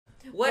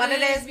What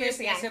it is,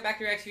 Murisan. So back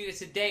to reaction video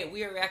today.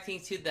 We are reacting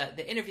to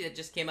the interview that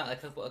just came out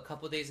a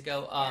couple days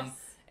ago.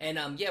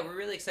 Yeah, we're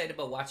really excited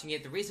about watching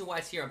it. The reason why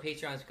it's here on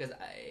Patreon is because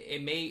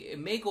it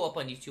may go up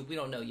on YouTube. We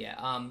don't know yet.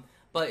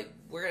 But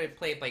we're gonna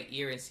play it by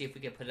ear and see if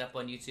we can put it up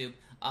on YouTube.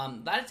 A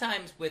lot of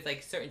times with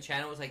like certain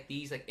channels like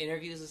these, like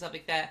interviews and stuff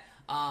like that,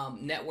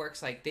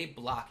 networks like they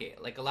block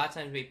it. Like a lot of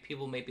times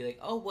people may be like,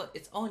 oh, well,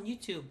 it's on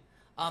YouTube.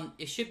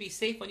 It should be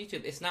safe on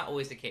YouTube. It's not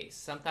always the case.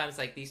 Sometimes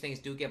like these things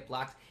do get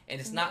blocked,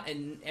 and it's not.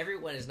 And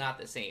everyone is not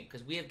the same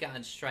because we have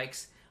gotten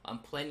strikes on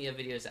plenty of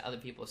videos that other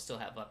people still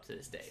have up to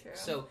this day. True.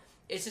 So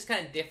it's just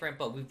kind of different.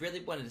 But we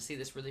really wanted to see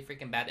this really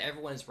freaking bad.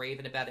 Everyone's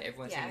raving about it.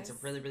 Everyone's saying it's a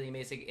really, really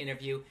amazing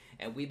interview,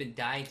 and we've been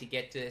dying to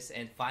get to this.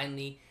 And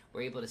finally,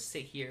 we're able to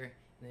sit here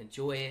and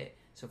enjoy it.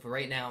 So for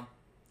right now,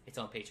 it's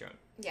on Patreon.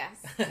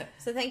 Yes.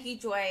 So thank you,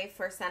 Joy,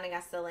 for sending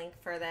us the link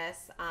for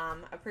this.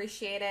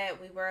 Appreciate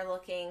it. We were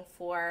looking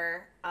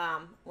for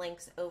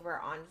links over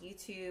on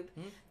YouTube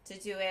to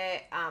do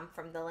it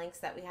from the links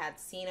that we had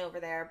seen over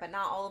there, but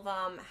not all of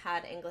them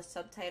had English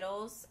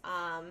subtitles.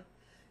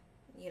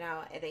 You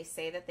know, they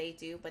say that they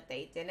do, but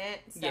they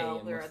didn't.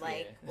 So we were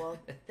like, well,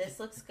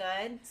 this looks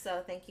good.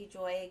 So thank you,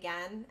 Joy,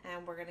 again.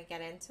 And we're going to get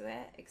into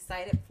it.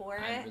 Excited for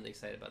it. I'm really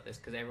excited about this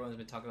because everyone's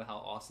been talking about how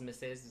awesome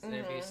this is, this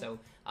interview. So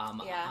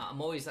I'm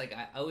always like,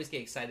 I always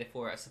get excited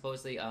for her.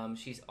 Supposedly,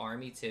 she's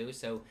ARMY too.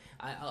 So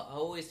I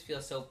always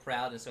feel so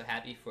proud and so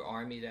happy for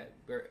ARMY that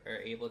we're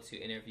able to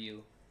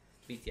interview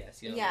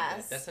BTS. You know,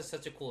 that's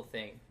such a cool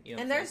thing. You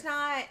know, and there's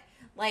not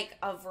like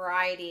a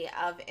variety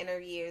of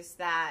interviews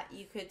that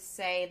you could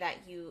say that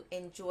you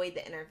enjoyed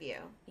the interview.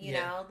 You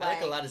know, I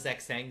like a lot of Zach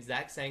Sang.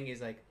 Zach Sang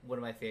is like one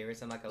of my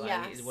favorites. I'm not gonna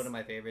lie, he's one of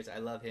my favorites. I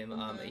love him.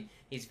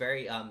 He's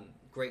very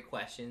great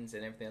questions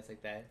and everything else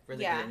like that.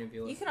 Really good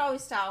interview. You can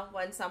always tell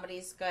when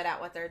somebody's good at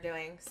what they're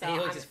doing. So and he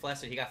always just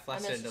flustered. He got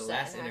flustered in the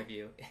last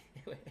interview.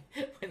 When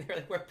they're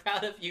like, "We're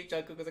proud of you,"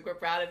 Jungkook was like, "We're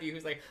proud of you." He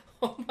was like,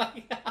 "Oh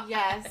my god!"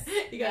 Yes,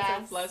 he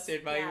got so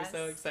flustered, but he was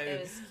so excited.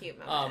 It was a cute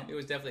moment. It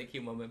was definitely a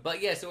cute moment. But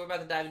yeah, so we're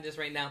about to dive into this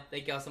right now.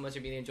 Thank y'all so much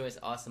for being enjoying this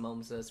awesome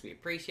moment with us. We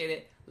appreciate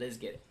it. Let's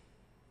get it.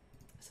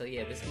 So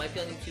yeah, this might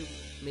be on YouTube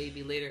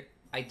maybe later.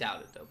 I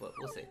doubt it though, but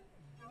we'll see.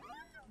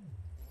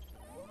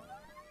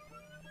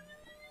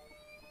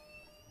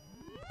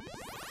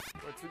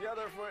 We're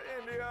together for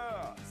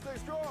India. Stay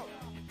strong.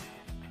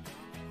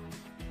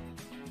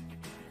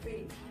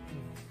 V.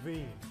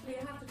 V. We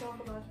have to talk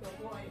about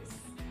your voice.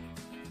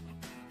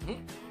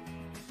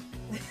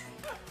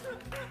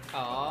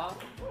 Aww.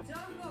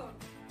 Jungkook,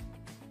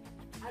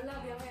 I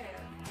love your hair.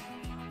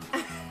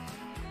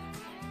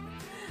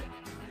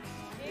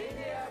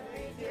 India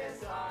BTS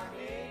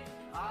Army,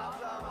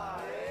 aap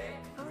hamare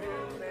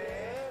dil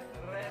mein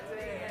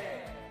rehte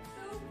hain.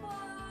 Super.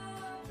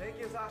 Thank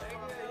you,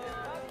 Sakshma.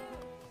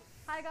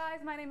 Hi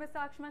guys, my name is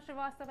Sakshma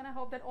Srivastav and I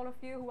hope that all of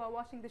you who are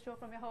watching the show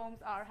from your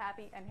homes are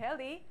happy and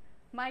healthy.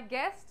 My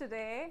guests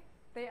today,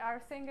 they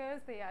are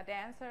singers, they are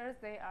dancers,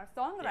 they are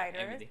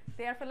songwriters,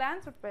 they are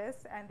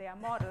philanthropists, and they are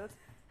models,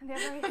 and they are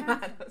very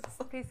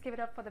handsome. Please give it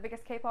up for the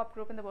biggest K-pop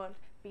group in the world,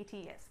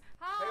 BTS.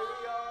 Hi!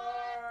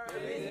 Here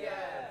we are!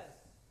 BTS!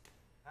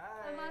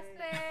 Hi!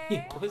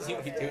 Namaste! What was he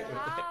doing?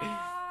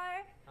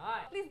 Hi! Hi!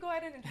 Please go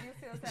ahead and introduce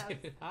yourselves.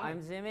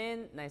 I'm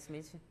Jimin. Nice to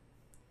meet you.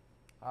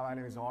 Hi, my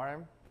name is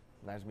Orem.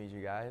 Nice to meet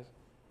you guys.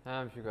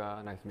 I'm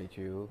Suga. Nice to meet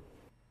you.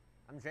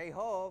 I'm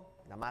J-Hope.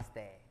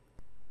 Namaste.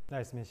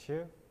 Nice to meet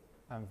you.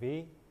 I'm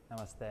V.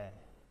 Namaste.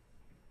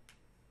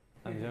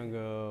 I'm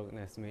Jungkook.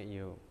 Nice to meet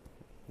you.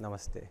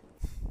 Namaste.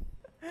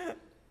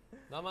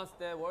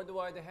 Namaste,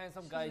 worldwide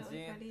handsome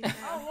gaijin.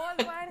 Oh,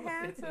 worldwide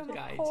handsome,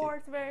 of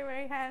course, very,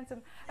 very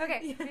handsome.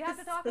 Okay, we have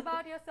to talk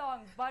about your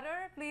song,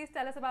 Butter. Please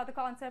tell us about the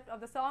concept of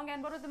the song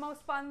and what was the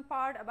most fun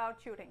part about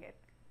shooting it?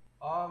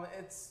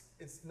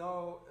 It's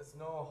no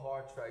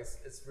hard track.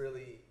 It's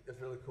really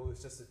cool.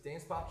 It's just a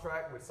dance pop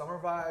track with summer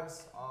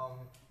vibes.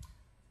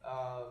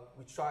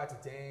 We try to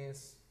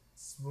dance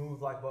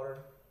smooth like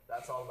butter.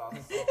 That's all about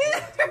the song.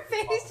 Her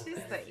face,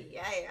 she's like,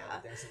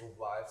 yeah. Danceable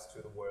vibes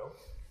to the world,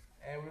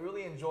 and we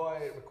really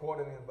enjoy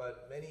recording it.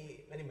 But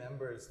many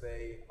members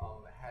they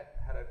had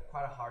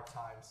quite a hard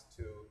times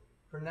to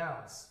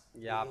pronounce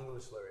the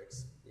English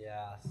lyrics.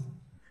 Yes.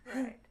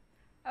 Right.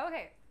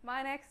 Okay.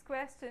 My next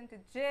question to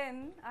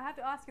Jin. I have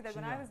to ask you that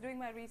when I was doing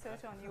my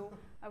research on you,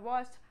 I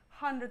watched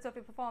hundreds of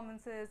your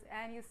performances,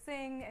 and you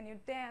sing and you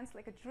dance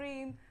like a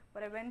dream.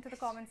 But I went to the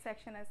comment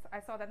section and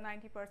I saw that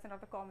 90% of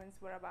the comments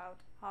were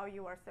about how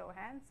you are so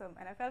handsome.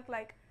 And I felt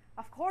like,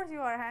 of course you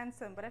are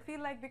handsome, but I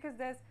feel like do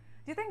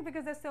you think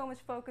because there's so much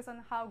focus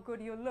on how good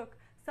you look,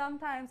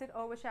 sometimes it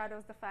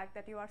overshadows the fact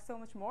that you are so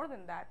much more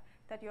than that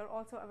you're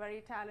also a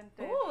very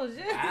talented,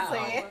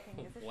 hardworking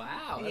musician.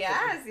 Wow.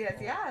 Yes.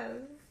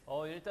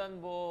 일단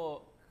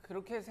뭐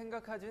그렇게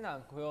생각하진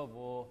않고요.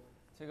 뭐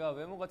제가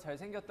외모가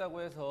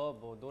잘생겼다고 해서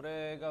뭐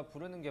노래가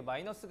부르는 게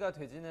마이너스가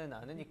되지는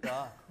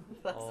않으니까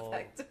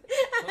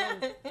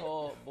저는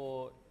더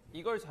뭐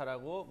이걸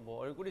잘하고 뭐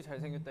얼굴이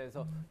잘생겼다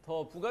해서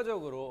더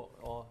부가적으로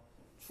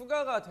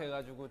추가가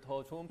돼가지고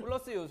더 좋은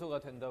플러스 요소가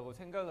된다고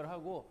생각을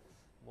하고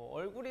뭐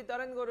얼굴이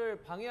다른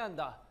거를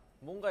방해한다.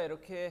 뭔가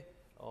이렇게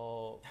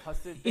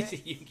봤을 때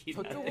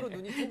저쪽으로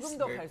눈이 조금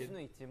더 갈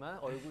수는 있지만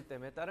얼굴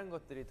때문에 다른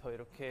것들이 더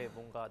이렇게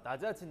뭔가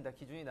낮아진다,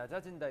 기준이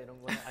낮아진다 이런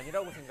건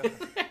아니라고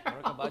생각합니다.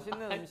 그러니까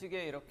맛있는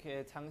음식에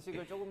이렇게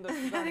장식을 조금 더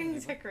추가하는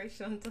기분.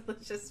 Decoration on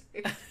delicious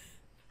food.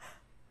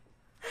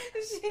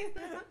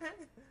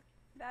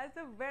 That's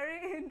a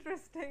very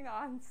interesting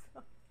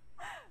answer.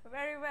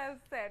 Very well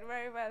said.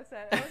 Very well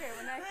said. Okay,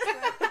 my next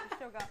question,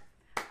 Sugar.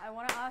 I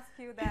want to ask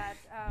you that.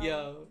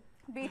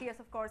 BTS,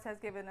 of course, has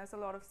given us a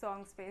lot of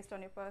songs based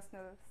on your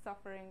personal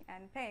suffering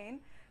and pain.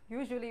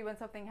 Usually, when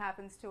something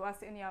happens to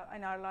us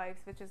in our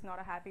lives, which is not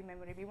a happy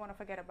memory, we want to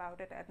forget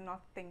about it and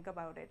not think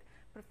about it.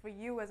 But for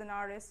you, as an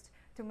artist,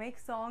 to make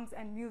songs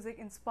and music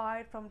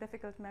inspired from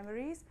difficult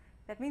memories,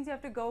 that means you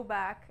have to go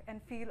back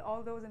and feel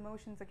all those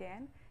emotions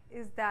again.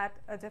 Is that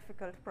a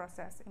difficult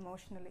process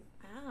emotionally?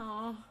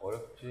 Wow.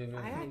 어렵지는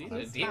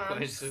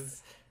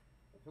questions.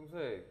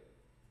 평소에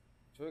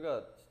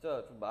저희가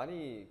진짜 좀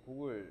많이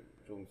곡을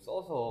좀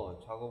써서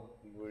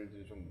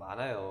작업물들이 좀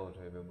많아요.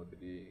 저희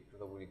멤버들이.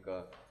 그러다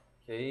보니까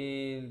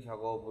개인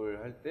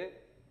작업을 할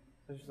때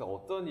사실상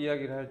어떤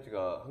이야기를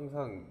할지가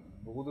항상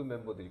모든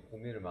멤버들이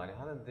고민을 많이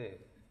하는데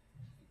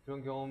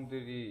그런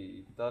경험들이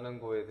있다는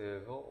거에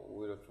대해서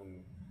오히려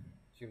좀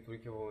지금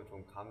돌이켜보면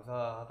좀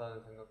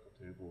감사하다는 생각도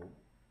들고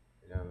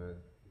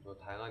왜냐하면 더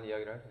다양한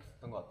이야기를 할 수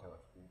있었던 것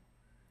같아가지고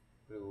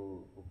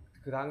그리고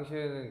그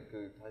당시에는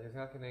다시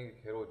생각해내는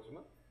게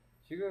괴로웠지만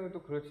지금은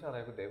또 그렇지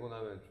않아요. 내고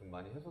나면 좀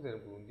많이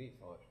해소되는 부분도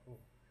있어가지고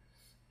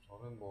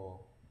저는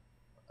뭐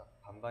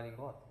딱 반반인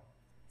것 같아요.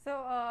 So,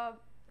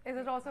 is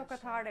it also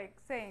cathartic?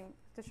 Same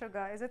to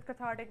Sugar. Is it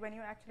cathartic when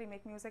you actually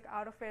make music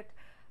out of it?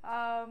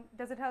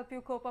 Does it help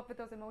you cope up with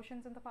those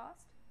emotions in the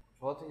past?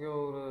 저 같은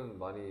경우는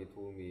많이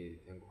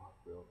도움이 된 것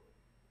같고요.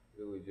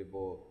 그리고 이제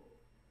뭐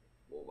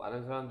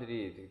많은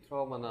사람들이 되게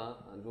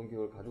트라우마나 안 좋은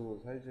기억을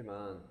가지고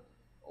살지만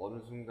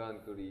어느 순간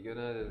그걸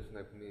이겨내야 되는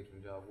순간이 분명히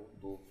존재하고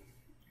또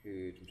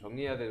좀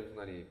정리해야 되는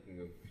순간이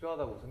분명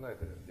필요하다고 생각이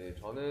드는데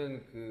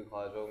저는 그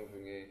과정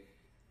중에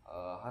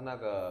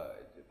하나가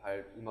이제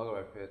음악을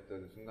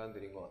발표했던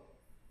순간들인 것 같아요.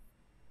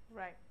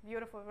 Right,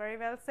 beautiful, very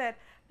well said.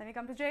 Then we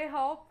come to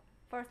J-Hope.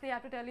 Firstly, I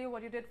have to tell you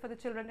what you did for the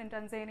children in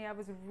Tanzania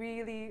was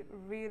really,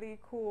 really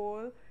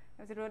cool.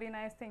 It was a really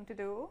nice thing to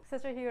do.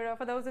 Such a hero.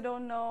 For those who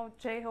don't know,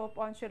 J-Hope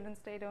on Children's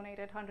Day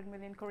donated 100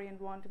 million Korean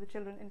won to the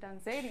children in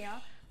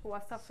Tanzania who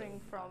are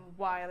suffering from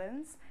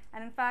violence.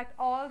 And in fact,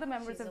 all the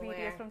members of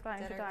BTS from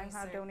time to time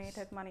have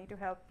donated money to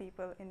help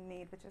people in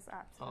need, which is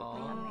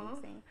absolutely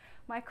amazing.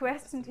 My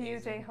question to you,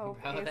 J-Hope,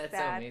 is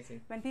that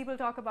when people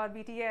talk about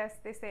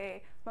BTS, they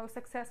say most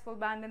successful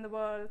band in the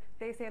world,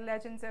 they say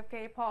legends of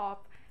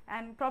K-pop,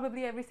 and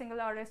probably every single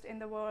artist in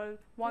the world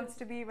wants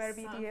to be where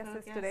BTS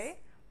is today.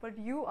 But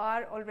you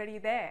are already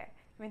there.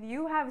 When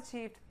you have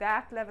achieved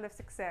that level of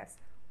success,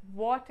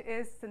 what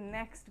is the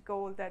next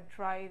goal that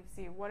drives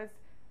you? What is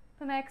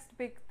the next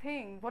big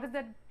thing? What is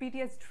that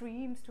BTS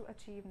dreams to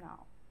achieve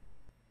now?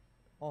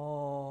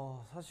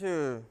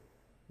 사실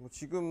뭐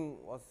지금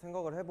와서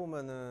생각을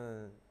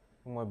해보면은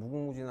정말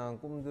무궁무진한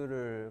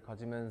꿈들을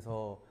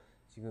가지면서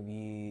지금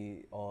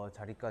이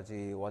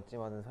자리까지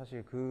왔지만은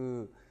사실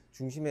그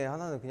중심에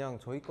하나는 그냥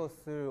저희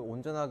것을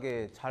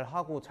온전하게 잘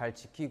하고 잘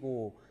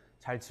지키고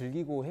잘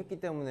즐기고 했기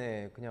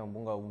때문에 그냥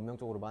뭔가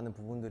운명적으로 많은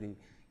부분들이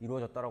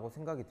이루어졌다라고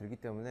생각이 들기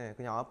때문에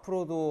그냥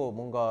앞으로도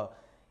뭔가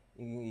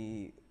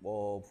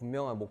뭐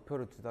분명한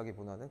목표를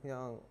두다기보다는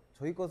그냥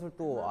저희 것을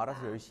또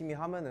알아서 열심히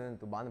하면은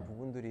또 많은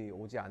부분들이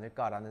오지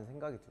않을까라는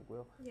생각이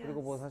들고요.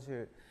 그리고 뭐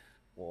사실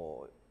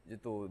뭐 이제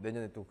또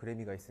내년에 또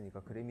그래미가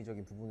있으니까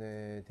그래미적인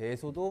부분에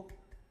대해서도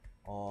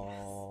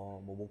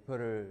뭐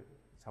목표를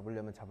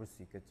잡으려면 잡을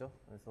수 있겠죠.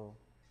 그래서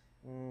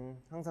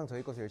항상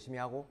저희 것을 열심히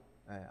하고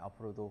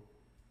앞으로도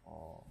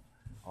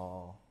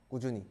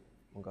꾸준히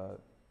뭔가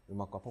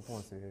음악과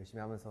퍼포먼스를 열심히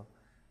하면서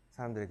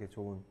사람들에게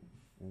좋은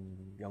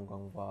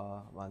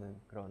영광과 많은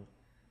그런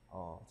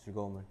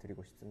즐거움을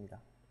드리고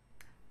싶습니다.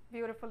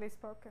 Beautifully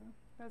spoken.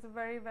 That's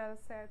very well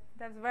said.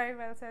 That's very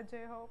well said,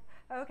 J-Hope.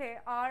 Okay,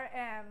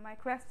 RM, my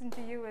question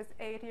to you is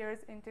 8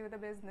 years into the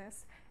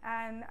business,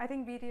 and I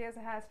think BTS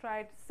has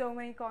tried so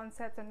many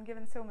concepts and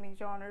given so many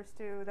genres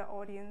to the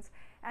audience,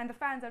 and the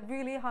fans are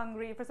really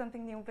hungry for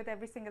something new with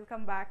every single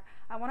comeback.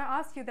 I want to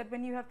ask you that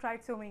when you have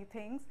tried so many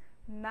things,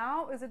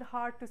 now is it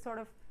hard to sort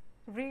of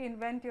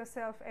reinvent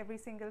yourself every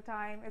single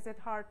time? Is it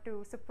hard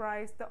to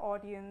surprise the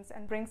audience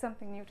and bring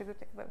something new to the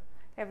table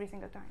every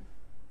single time?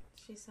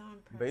 She's so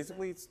impressive.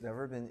 Basically, it's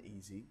never been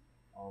easy.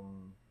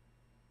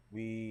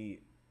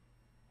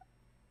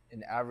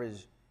 In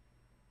average,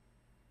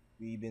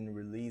 we've been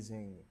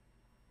releasing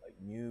like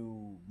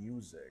new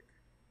music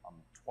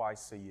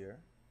twice a year,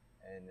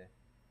 and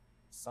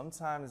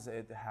sometimes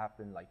it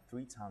happened like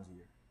 3 times a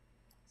year.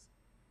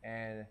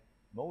 And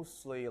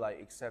mostly, like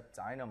except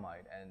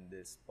Dynamite and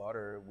this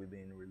Butter, we've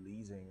been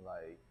releasing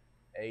like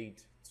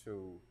 8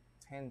 to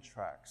 10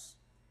 tracks.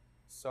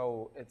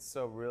 So it's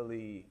a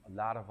really a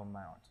lot of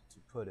amount to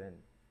put in,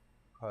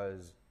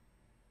 because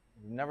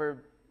we've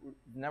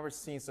never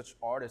seen such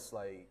artists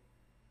like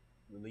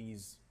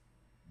release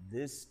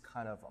this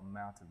kind of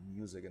amount of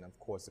music, and of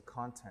course the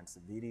contents,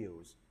 the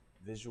videos,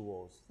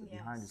 visuals, the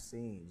behind the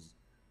scenes.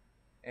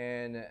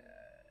 And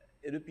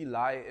it would be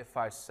lie if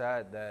I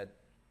say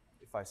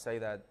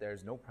that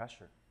there's no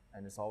pressure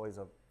and it's always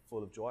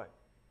full of joy.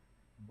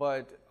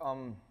 But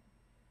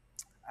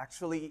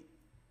actually,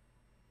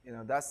 you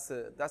know, that's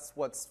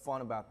what's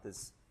fun about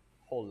this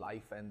whole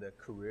life and the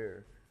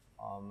career.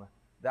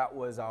 That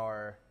was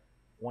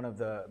one of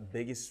the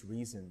biggest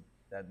reasons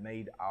that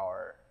made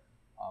our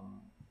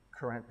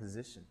current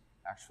position,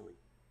 actually.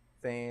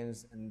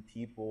 Fans and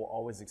people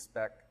always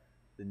expect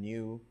the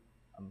new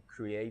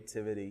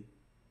creativity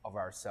of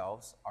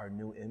ourselves, our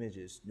new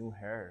images, new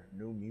hair,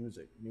 new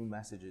music, new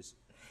messages,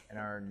 and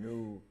our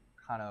new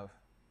kind of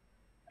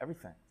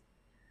everything.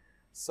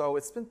 So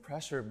it's been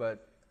pressure,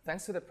 but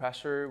thanks to the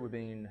pressure, we've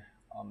been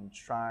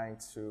trying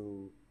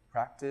to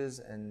practice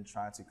and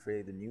trying to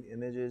create the new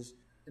images.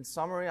 In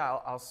summary,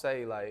 I'll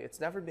say, like, it's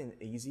never been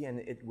easy and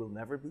it will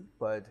never be,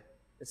 but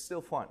it's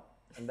still fun.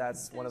 And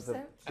that's one of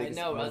the biggest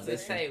I know, I was going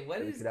to say,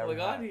 what is going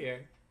on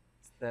here?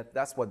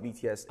 That's what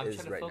BTS is right now. I'm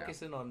trying to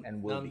focus in on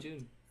and will be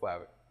Namjoon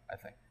forever, I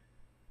think.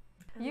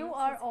 You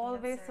are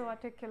always so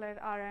articulate,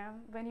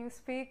 RM. When you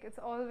speak, it's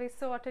always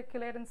so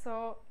articulate and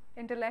so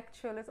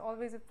intellectual. It's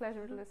always a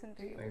pleasure to listen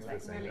to you. Thanks like,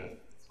 for saying really that.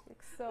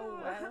 Speak so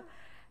well.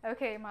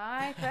 Okay,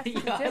 my question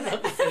Yeah, to I Jim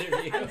love this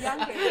interview.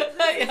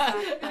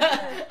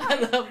 I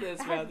love this,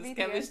 man. This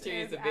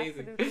chemistry is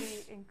amazing.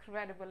 Absolutely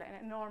incredible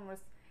and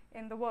enormous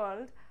in the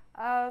world.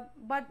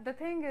 But the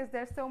thing is,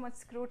 there's so much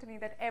scrutiny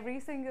that every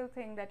single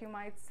thing that you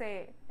might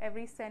say,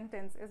 every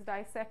sentence is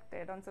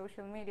dissected on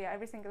social media.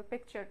 Every single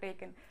picture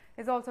taken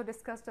is also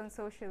discussed on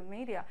social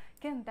media.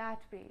 Can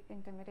that be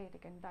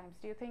intimidating at times?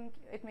 Do you think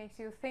it makes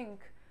you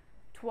think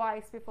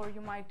twice before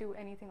you might do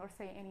anything or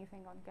say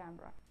anything on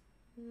camera?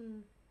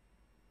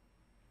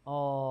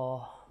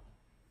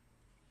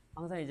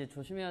 항상 이제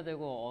조심해야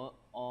되고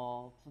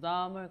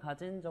부담을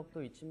가진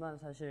적도 있지만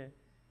사실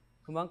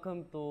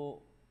그만큼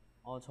또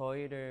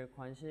저희를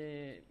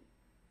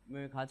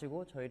관심을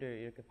가지고 저희를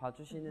이렇게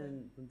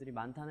봐주시는 분들이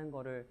많다는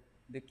거를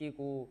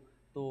느끼고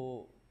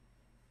또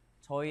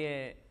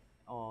저희의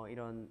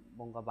이런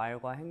뭔가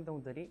말과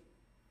행동들이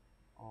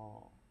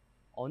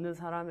어느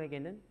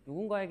사람에게는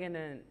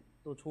누군가에게는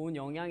또 좋은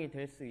영향이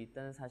될 수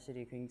있다는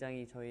사실이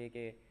굉장히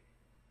저희에게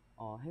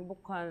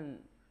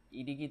행복한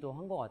일이기도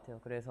한 것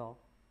같아요. 그래서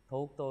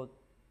더욱더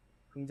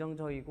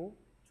긍정적이고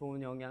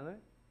좋은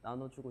영향을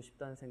나눠주고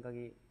싶다는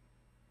생각이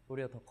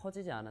도리어 더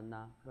커지지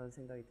않았나 그런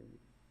생각이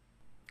듭니다.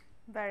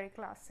 Very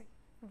classy.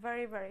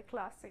 Very, very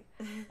classy.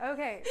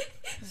 Okay.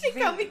 She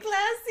called me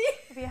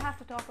classy. We have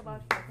to talk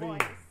about your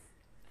voice.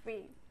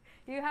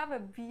 You have a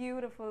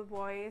beautiful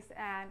voice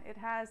and it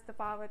has the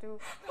power to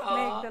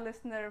make the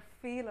listener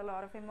feel a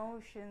lot of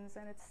emotions,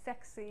 and it's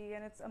sexy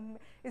and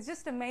it's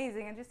just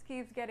amazing and just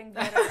keeps getting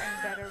better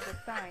and better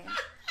with time.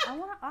 I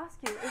want to ask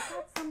you, is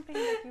that something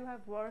that you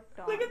have worked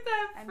on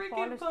and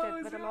polished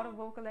it with a lot of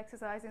vocal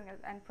exercising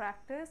and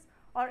practice?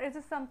 Or is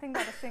it something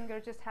that a singer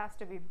just has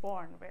to be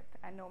born with,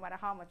 and no matter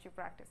how much you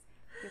practice,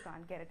 you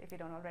can't get it if you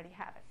don't already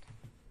have it?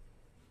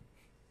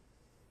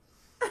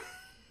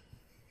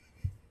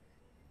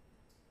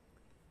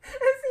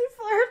 Is he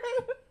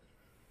flirting?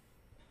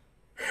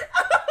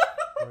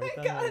 Oh my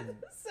god,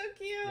 it's so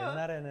cute.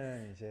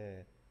 옛날에는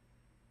이제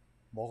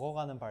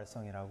먹어가는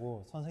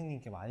발성이라고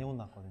선생님께 많이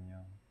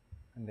혼났거든요.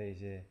 근데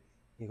이제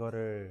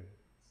이거를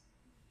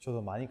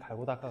저도 많이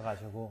갈고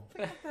닦아가지고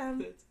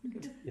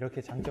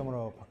이렇게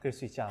장점으로 바뀔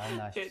수 있지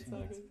않았나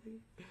싶습니다.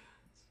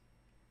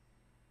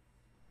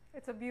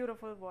 It's a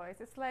beautiful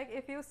voice. It's like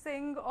if you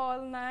sing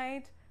all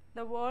night,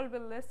 the world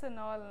will listen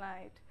all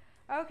night.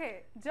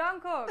 Okay,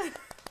 Jungkook.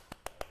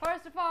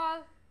 First of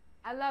all,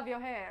 I love your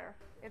hair.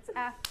 It's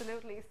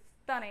absolutely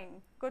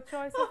stunning. Good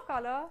choice of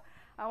color.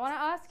 I want to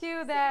ask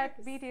you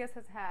that BTS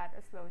has had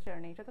a slow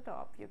journey to the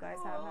top. You guys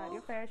have had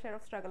your fair share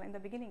of struggle in the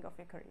beginning of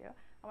your career.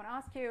 I want to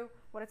ask you,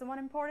 what is the one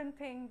important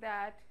thing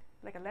that,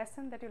 like a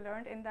lesson that you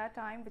learned in that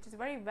time, which is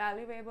very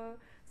valuable,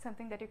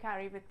 something that you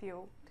carry with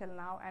you till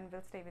now and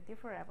will stay with you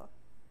forever?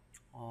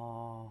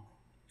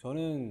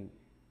 저는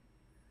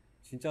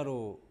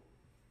진짜로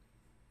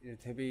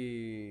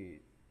데뷔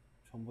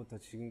전부터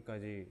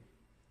지금까지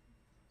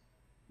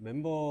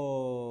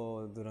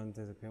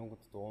멤버들한테서 배운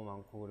것도 너무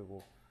많고,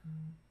 그리고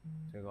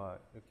제가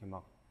이렇게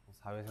막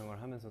사회생활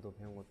하면서도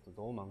배운 것도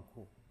너무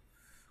많고,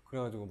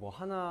 그래가지고 뭐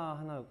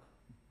하나하나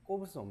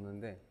꼽을 수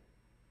없는데,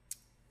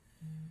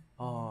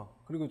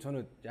 그리고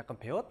저는 약간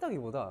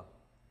배웠다기보다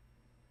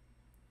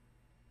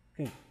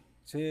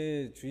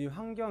제 주위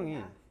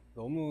환경이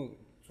너무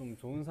좀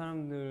좋은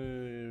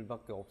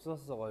사람들밖에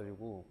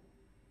없었어가지고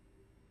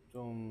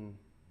좀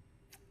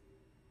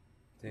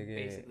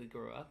되게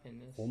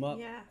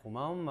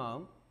고마운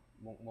마음,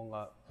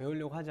 뭔가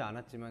배우려고 하지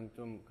않았지만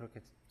좀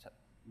그렇게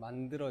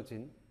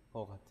만들어진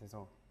것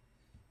같아서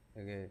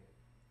되게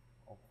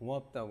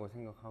고맙다고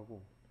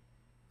생각하고,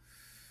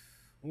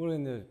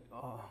 모르겠는데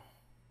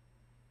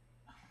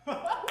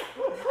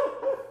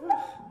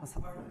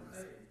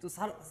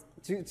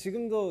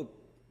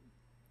지금도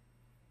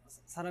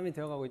사람이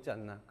되어가고 있지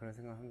않나 그런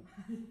생각합니다.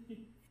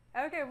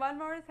 Okay, one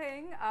more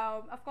thing.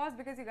 Of course,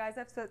 because you guys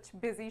have such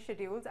busy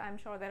schedules, I'm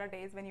sure there are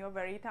days when you're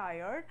very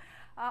tired.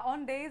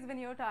 On days when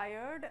you're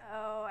tired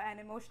and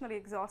emotionally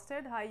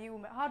exhausted, how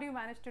do you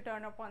manage to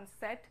turn up on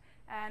set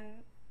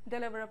and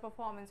deliver a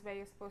performance where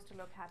you're supposed to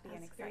look happy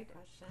and excited?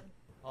 That's a great question.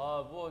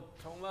 뭐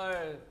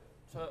정말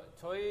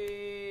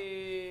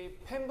저희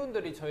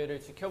팬분들이 저희를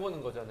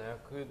지켜보는 거잖아요.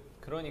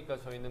 그러니까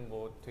저희는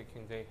뭐 되게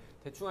굉장히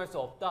대충 할 수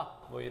없다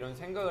뭐 이런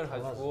생각을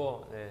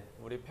가지고 네,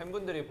 우리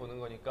팬분들이 보는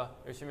거니까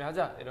열심히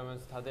하자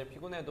이러면서 다들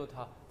피곤해도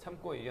다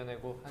참고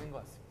이겨내고 하는 것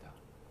같습니다.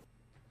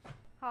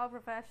 How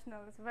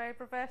professional! It's very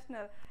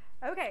professional.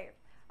 Okay,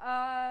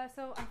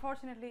 so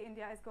unfortunately,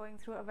 India is going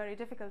through a very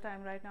difficult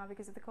time right now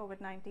because of the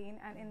COVID-19,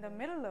 and in the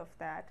middle of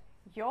that,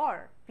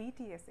 your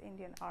BTS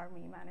Indian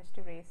Army managed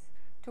to raise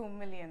 2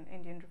 million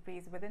Indian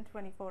rupees within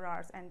 24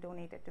 hours and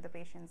donate it to the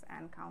patients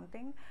and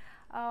counting.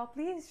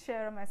 Please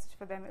share a message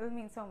for them. It will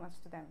mean so much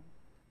to them.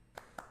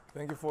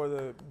 Thank you for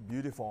the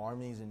beautiful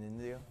armies in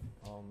India.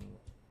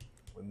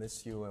 We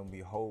miss you and we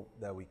hope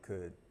that we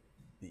could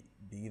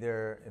be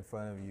there in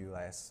front of you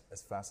as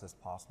fast as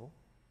possible.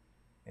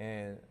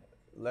 And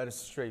let us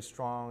stay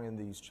strong in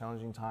these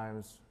challenging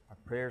times. Our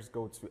prayers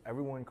go to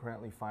everyone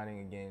currently fighting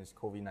against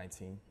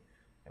COVID-19.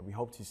 And we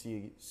hope to see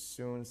you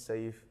soon,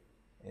 safe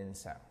and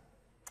sound.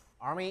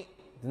 Army,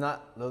 do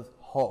not lose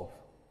hope.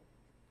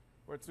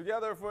 We're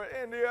together for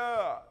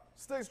India.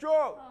 Stay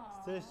strong.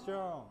 Stay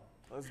strong.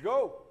 Let's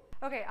go.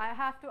 Okay, I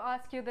have to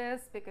ask you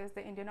this because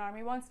the Indian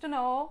Army wants to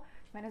know,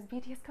 when is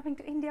BTS coming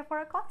to India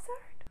for a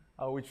concert?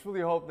 We truly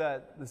hope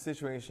that the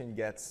situation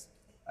gets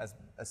as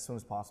soon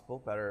as possible,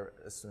 better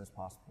as soon as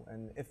possible.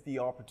 And if the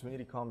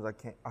opportunity comes,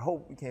 I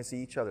hope we can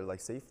see each other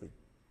safely.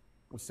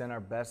 We send our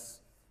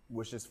best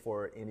wishes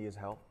for India's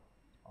health.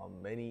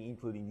 Many,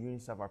 including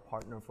UNICEF, our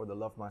partner for the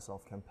Love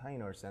Myself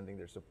campaign, are sending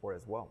their support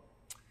as well.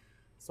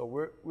 So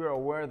we're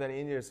aware that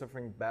India is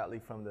suffering badly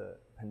from the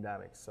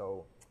pandemic.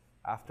 So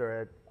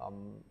after it,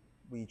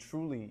 we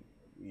truly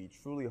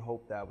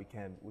hope that we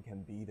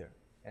can be there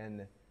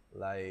and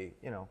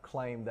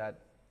claim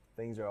that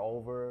things are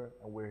over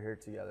and we're here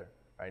together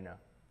right now.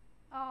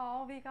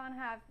 Oh, we can't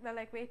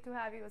wait to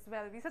have you as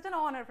well. It'll be such an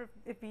honor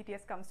if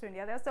BTS comes to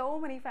India. There are so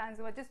many fans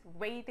who are just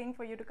waiting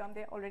for you to come.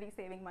 They're already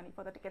saving money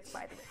for the tickets,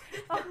 by the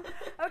way.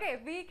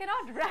 Okay, we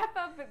cannot wrap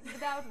up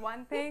without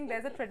one thing.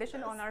 There's a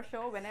tradition on our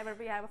show. Whenever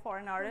we have a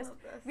foreign artist,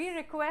 we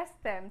request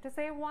them to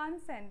say one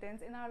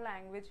sentence in our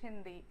language,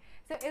 Hindi.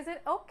 So is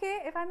it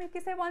okay if I make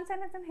you say one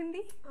sentence in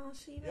Hindi? Oh,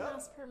 she even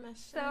asked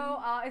permission. So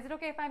is it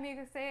okay if I make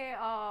you say,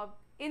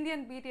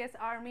 Indian BTS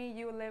Army,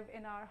 you live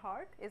in our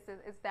heart? Is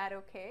that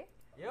okay?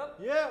 Yep.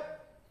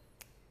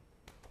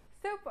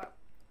 Super.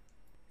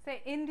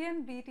 Say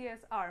Indian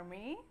BTS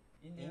Army.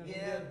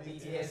 Indian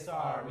BTS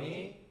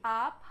Army.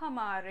 आप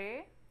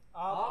हमारे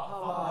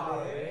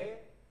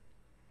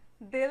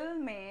दिल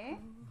में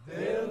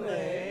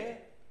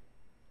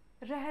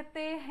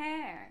रहते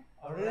हैं.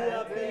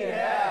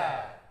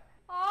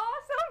 Oh,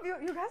 so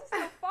you guys are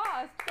so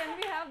fast. Can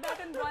we have that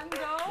in one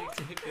go?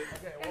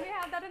 Can we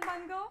have that in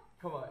one go?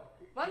 Come on.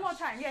 One more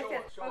time. Yes.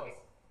 Show Okay. us.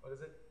 What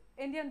is it?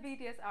 Indian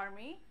BTS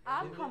Army,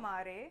 आप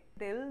हमारे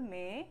दिल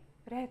में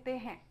रहते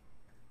हैं.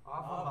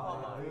 आप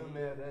हमारे दिल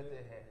में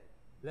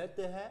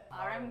रहते हैं.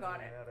 RM got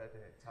it.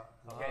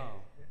 Okay.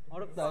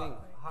 어렵다.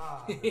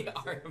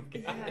 RM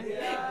got it.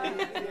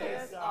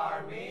 BTS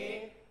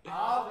Army,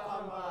 आप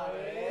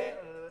हमारे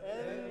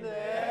दिल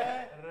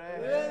में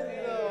रहते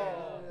हैं.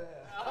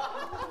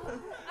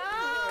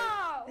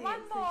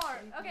 One more.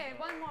 Okay,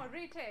 one more.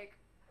 Retake.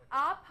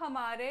 आप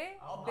हमारे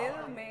दिल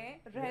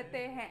में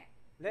रहते हैं.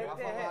 आप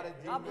हमारे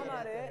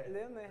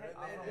दिल में रहते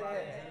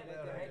हैं.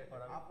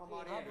 आप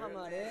हमारे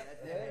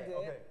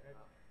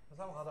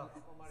한번 가자. 4,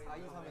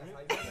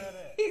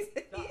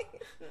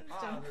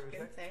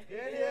 2,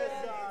 3에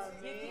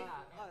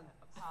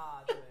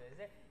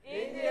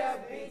India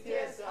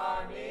BTS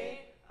Army,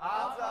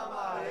 आप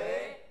हमारे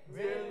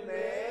दिल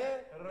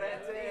में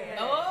रहते हैं.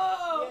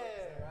 Oh!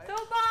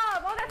 Superb!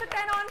 Oh, that's a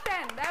 10 on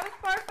 10. That was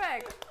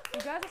perfect.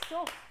 You guys are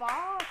so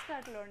fast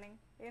at learning.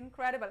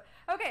 Incredible.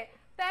 Okay,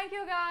 thank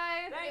you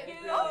guys. Thank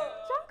you. Oh,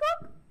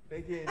 Jungkook.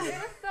 Thank you. It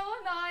was so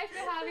nice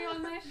to have you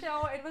on my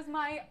show. It was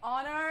my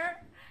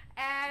honor.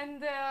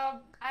 And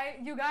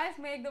you guys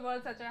make the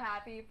world such a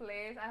happy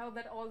place. I hope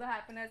that all the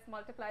happiness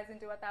multiplies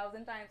into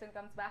 1,000 times and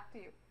comes back to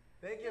you.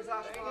 Thank you,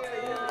 Sakshma.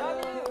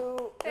 Thank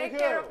you. Take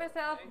care of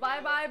yourself.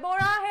 Bye bye.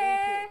 Bora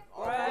hai.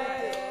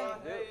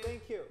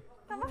 Thank you.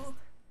 Namaste.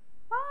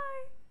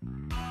 Bye.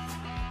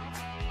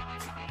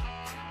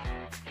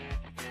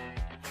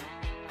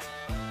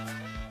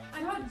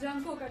 I'm not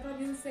Jungkook. I thought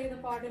you'd say the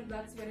part in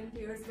Blood, Sweat and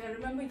Tears where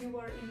remember you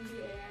were in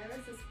the air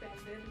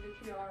suspended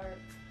with your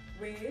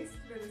waist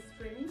with a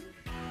string.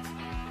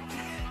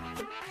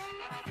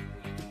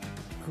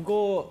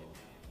 그거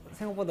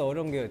생각보다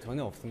어려운 게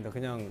전혀 없습니다.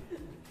 그냥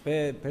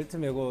배 벨트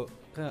메고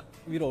그냥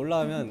위로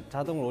올라가면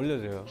자동으로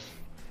올려줘요.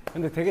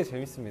 근데 되게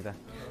재밌습니다.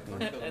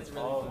 That's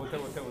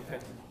really 못해.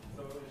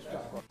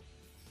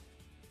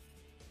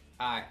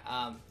 Alright,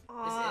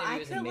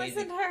 I could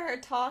listen to her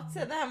talk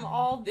to them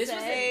all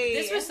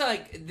day.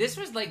 This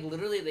was like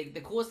literally like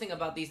the coolest thing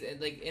about these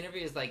like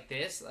interviews like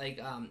this, like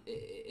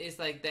is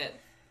like that.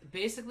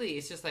 Basically,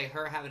 it's just like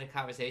her having a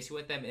conversation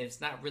with them, and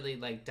it's not really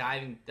like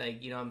diving,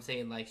 like, you know what I'm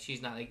saying, like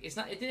she's not like, it's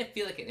not, it didn't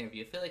feel like an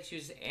interview. I feel like she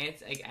was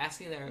like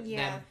asking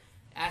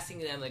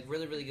them like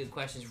really good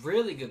questions,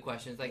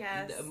 like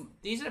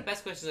these are the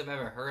best questions I've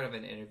ever heard of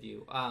in an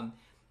interview,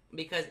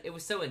 because it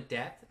was so in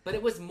depth, but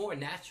it was more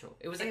natural.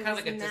 It was like kind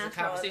of like just a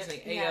conversation,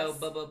 like ayo,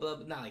 blah blah blah,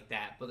 not like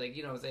that, but like,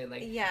 you know what I'm saying,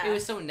 like it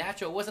was so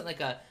natural. It wasn't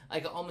like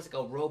almost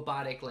like a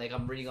robotic, like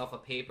I'm reading off a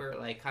paper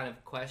like kind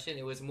of question.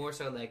 It was more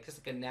so like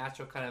just like a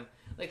natural kind of,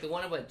 like the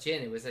one about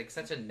Jin. It was like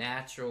such a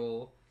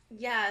natural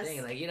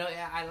thing. Like, you know,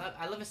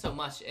 I love it so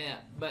much.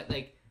 But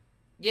like,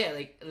 yeah,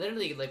 like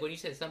literally, like when you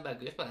said something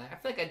about goosebumps, I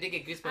feel like I did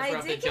get goosebumps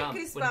off the jump.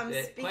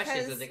 Goosebumps the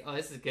questions, I was like, oh,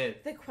 this is good.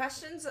 The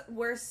questions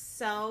were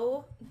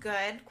so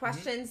good.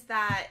 Questions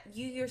that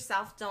you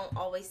yourself don't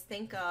always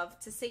think of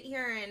to sit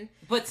here and.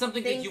 But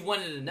something that you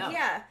wanted to know.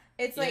 Yeah,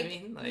 it's you know like, what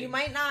I mean? Like, you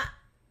might not,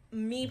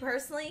 me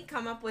personally,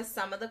 come up with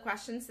some of the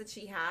questions that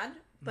she had,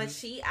 but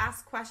she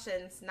asked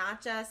questions,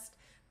 not just.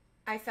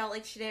 I felt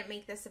like she didn't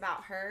make this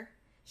about her.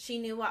 She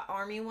knew what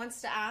Army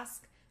wants to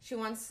ask.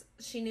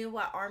 She knew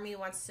what Army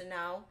wants to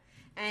know.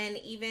 And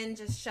even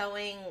just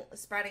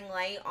spreading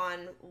light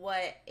on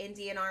what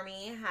Indian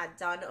Army had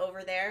done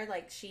over there.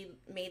 Like, she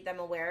made them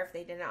aware if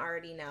they didn't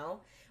already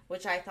know,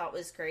 which I thought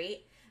was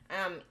great.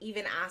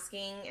 Even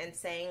asking and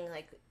saying,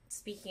 like,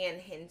 speaking in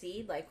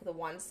Hindi, like the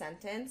one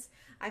sentence,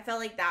 I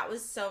felt like that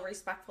was so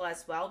respectful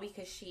as well,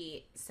 because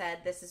she said,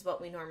 this is what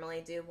we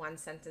normally do, one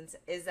sentence,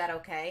 is that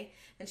okay?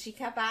 And she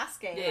kept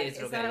asking,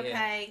 is that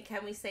okay?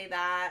 Can we say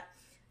that?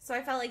 So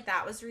I felt like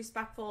that was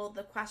respectful.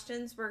 The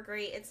questions were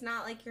great. It's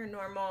not like your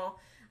normal,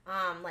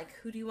 like,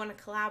 who do you want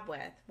to collab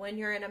with? When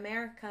you're in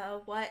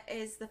America, what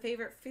is the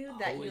favorite food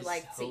that you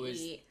like to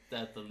eat?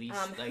 The least,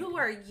 like, who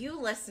are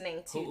you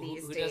listening to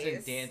these days? Who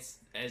doesn't dance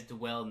as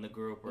well in the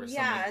group or some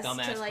like,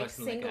 dumbass to like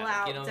question single like that?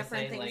 out You know what I'm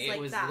different saying? things Like,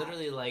 it was that.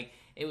 literally like,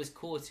 it was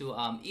cool to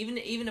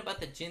even about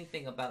the Jin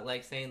thing, about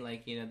like saying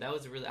like, you know, that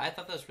was really, I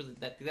thought that was really,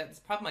 that's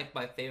probably like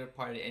my favorite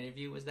part of the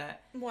interview was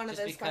that one of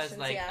just those because questions,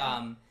 like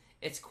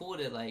it's cool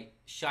to like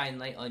shine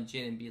light on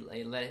Jin and be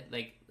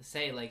like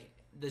say like,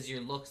 does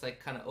your looks like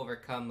kind of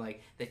overcome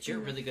like that you're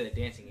really good at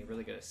dancing, you're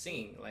really good at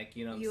singing, like,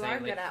 you know what I'm you saying? are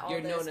good like, at all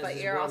you're this, known but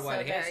as you're also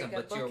worldwide very handsome,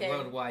 good but you're looking, a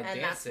worldwide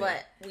and dancer. that's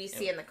what we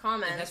see in the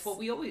comments. And that's what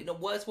we always know.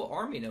 Well, that's what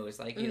Army knows,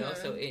 like, you know.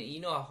 So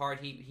you know how hard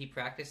he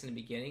practiced in the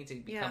beginning to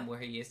become where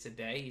he is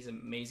today. He's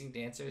an amazing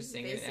dancer,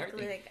 singer, and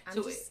everything. Like,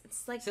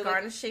 it's like so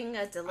garnishing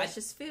a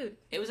delicious food.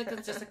 It was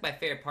like just like my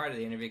favorite part of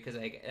the interview, because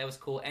like that was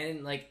cool.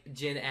 And like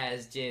Jin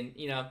as Jin,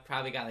 you know,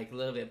 probably got like a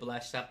little bit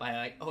blushed up by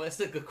like, oh, that's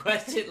a good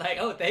question. Like,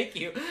 oh, thank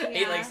you.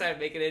 He like started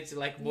making it into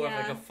like more of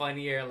like a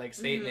funnier like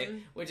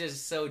statement, which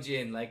is so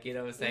Jin, like, you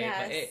know what I'm saying?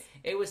 But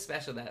it was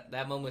special.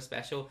 That moment was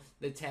special.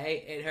 The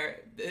Tay and her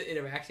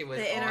interaction was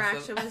awesome.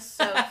 Interaction was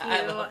so cute.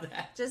 I love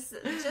that.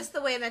 Just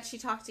the way that she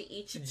talked to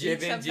each of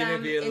them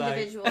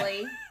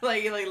individually,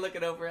 like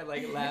looking over and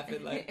like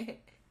laughing,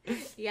 like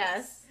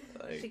yes.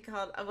 Like, she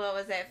called, what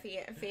was that,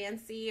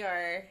 fancy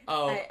or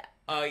I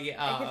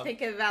can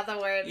think about the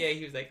word. Yeah,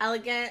 he was like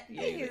elegant.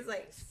 Yeah, he was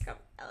like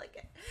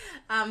elegant.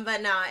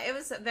 But no, it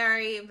was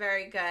very,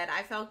 very good.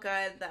 I felt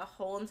good the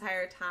whole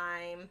entire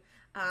time.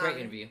 Great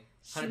interview.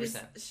 100%.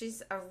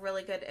 She's a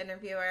really good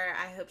interviewer.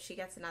 I hope she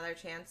gets another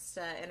chance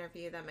to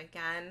interview them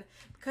again,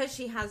 because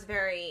she has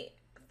very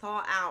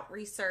thought out,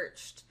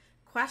 researched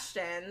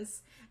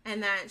questions,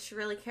 and that she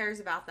really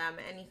cares about them,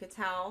 and you could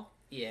tell.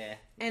 Yeah.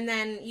 And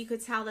then you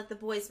could tell that the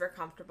boys were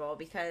comfortable,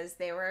 because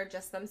they were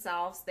just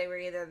themselves. They were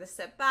either the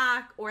sit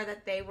back or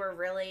that they were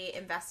really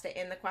invested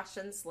in the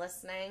questions,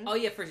 listening. Oh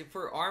yeah,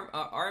 for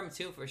Arm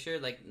too, for sure.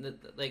 Like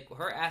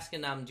her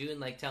asking June,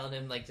 like telling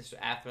him like just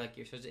after like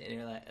you're such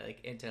an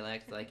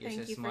intellect, like you're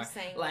so smart.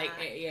 Like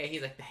yeah,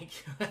 he's like thank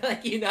you,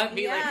 like, you know what I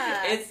mean? Like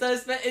it's so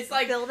it's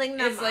like building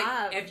them it's like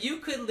up. If you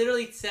could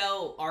literally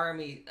tell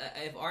Army,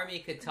 if Army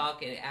could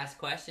talk and ask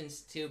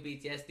questions to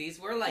BTS, these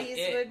were like these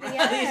it. Would be These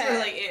were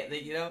like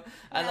it. You know.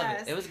 I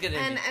love it. It was good.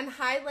 And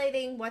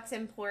highlighting what's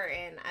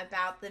important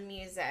about the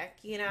music,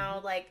 you know,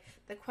 like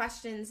the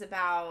questions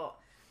about,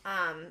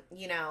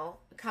 you know,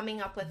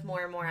 coming up with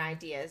more and more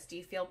ideas. Do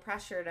you feel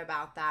pressured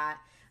about that?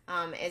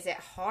 Is it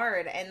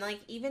hard? And like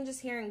even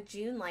just hearing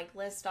June like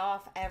list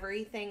off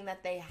everything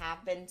that they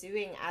have been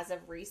doing as of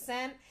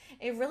recent,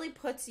 it really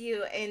puts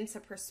you into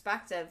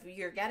perspective.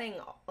 You're getting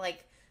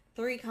like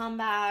 3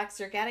 comebacks,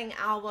 you're getting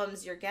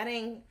albums, you're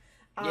getting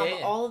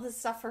all of the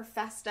stuff for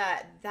Festa.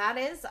 That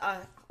is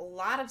a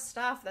lot of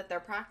stuff that they're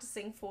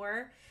practicing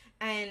for.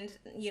 And,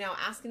 you know,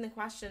 asking the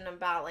question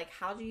about, like,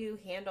 how do you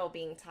handle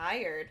being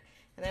tired?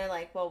 And they're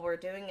like, well, we're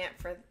doing it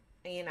for,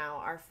 you know,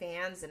 our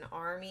fans and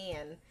Army,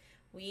 and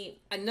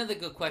another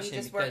good question.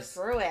 We just worked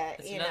through it.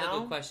 It's you another know?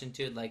 good question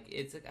too. Like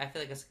I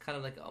feel like it's kind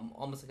of like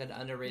almost like an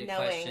underrated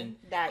Knowing question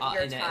that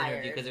you're in that tired,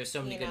 interview because there's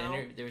so many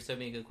you there were so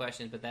many good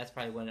questions, but that's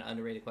probably one of the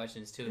underrated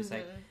questions too.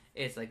 Mm-hmm.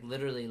 It's like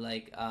literally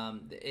like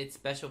it's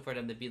special for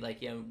them to be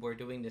like, yeah, we're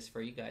doing this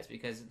for you guys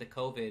because of the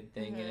COVID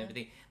thing and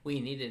everything. We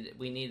needed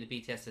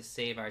BTS to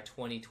save our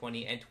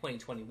 2020 and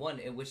 2021,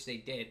 in which they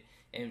did.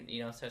 And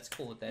so it's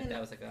cool that that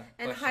was like a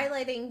and question.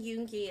 highlighting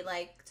Yoongi,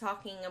 like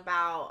talking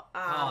about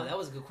that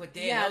was a good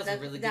question. Yeah, that was a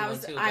really good one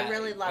too. I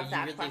really love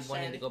that really question.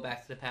 Wanted to go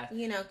back to the past.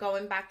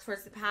 Going back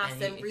towards the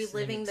past and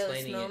reliving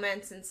those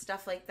moments and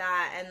stuff like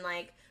that, and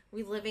like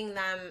reliving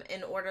them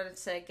in order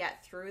to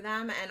get through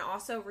them, and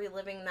also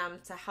reliving them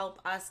to help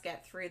us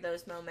get through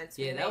those moments.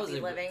 Yeah, that was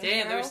living.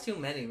 Damn, there was too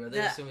many, bro.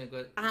 There was too many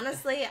good.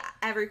 Honestly,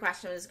 every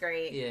question was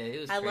great. Yeah,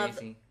 it was. I crazy.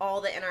 loved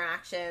all the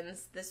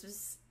interactions. This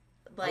was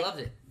like I loved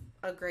it.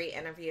 A great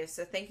interview.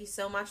 So thank you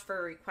so much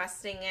for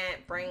requesting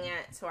it, bringing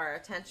it to our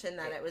attention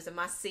that it was a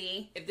must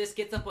see. If this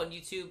gets up on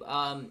YouTube,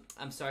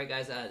 I'm sorry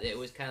guys, it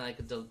was kind of like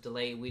a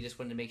delay. We just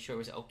wanted to make sure it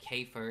was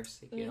okay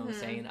first. You know what I'm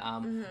saying?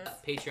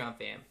 Patreon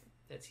fam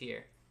that's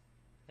here.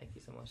 Thank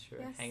you so much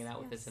for hanging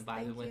out with us and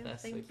vibing with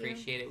us. We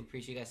appreciate it. We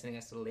appreciate you guys sending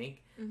us the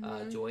link.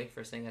 Joy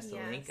for sending us the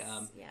link.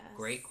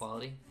 Great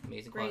quality,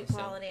 amazing quality.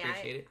 So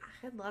appreciate it.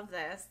 I love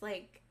this.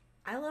 Like,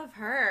 I love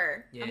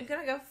her. Yeah. I'm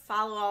gonna go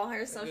follow all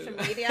her social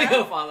media.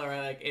 Go follow her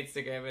on like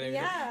Instagram and everything.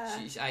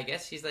 Yeah. I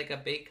guess she's like a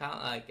big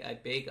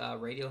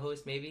radio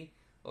host maybe,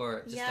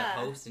 or just a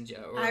host and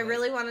I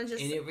really want to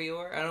just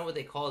interviewer. I don't know what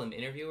they call them,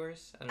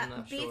 interviewers. I'm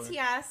not sure.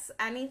 BTS,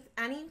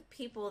 any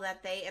people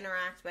that they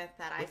interact with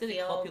that what do they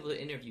call people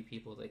to interview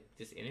people? Like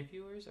just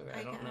interviewers, or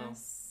I don't know.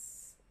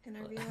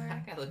 Interviewer.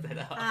 I gotta look that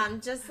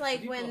up. Just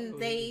like when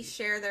they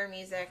share their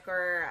music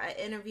or an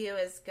interview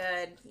is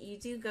good, you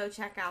do go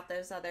check out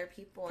those other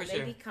people and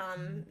they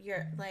become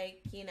your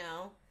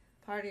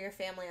part of your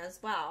family as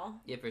well.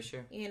 Yeah, for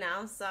sure.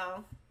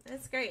 So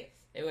it's great.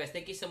 Anyways,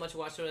 thank you so much for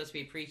watching us.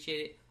 We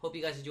appreciate it. Hope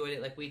you guys enjoyed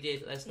it like we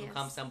did. Let us know in the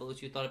comments down below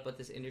what you thought about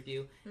this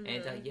interview.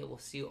 And we'll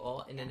see you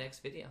all in the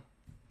next video.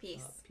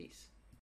 Peace. Peace.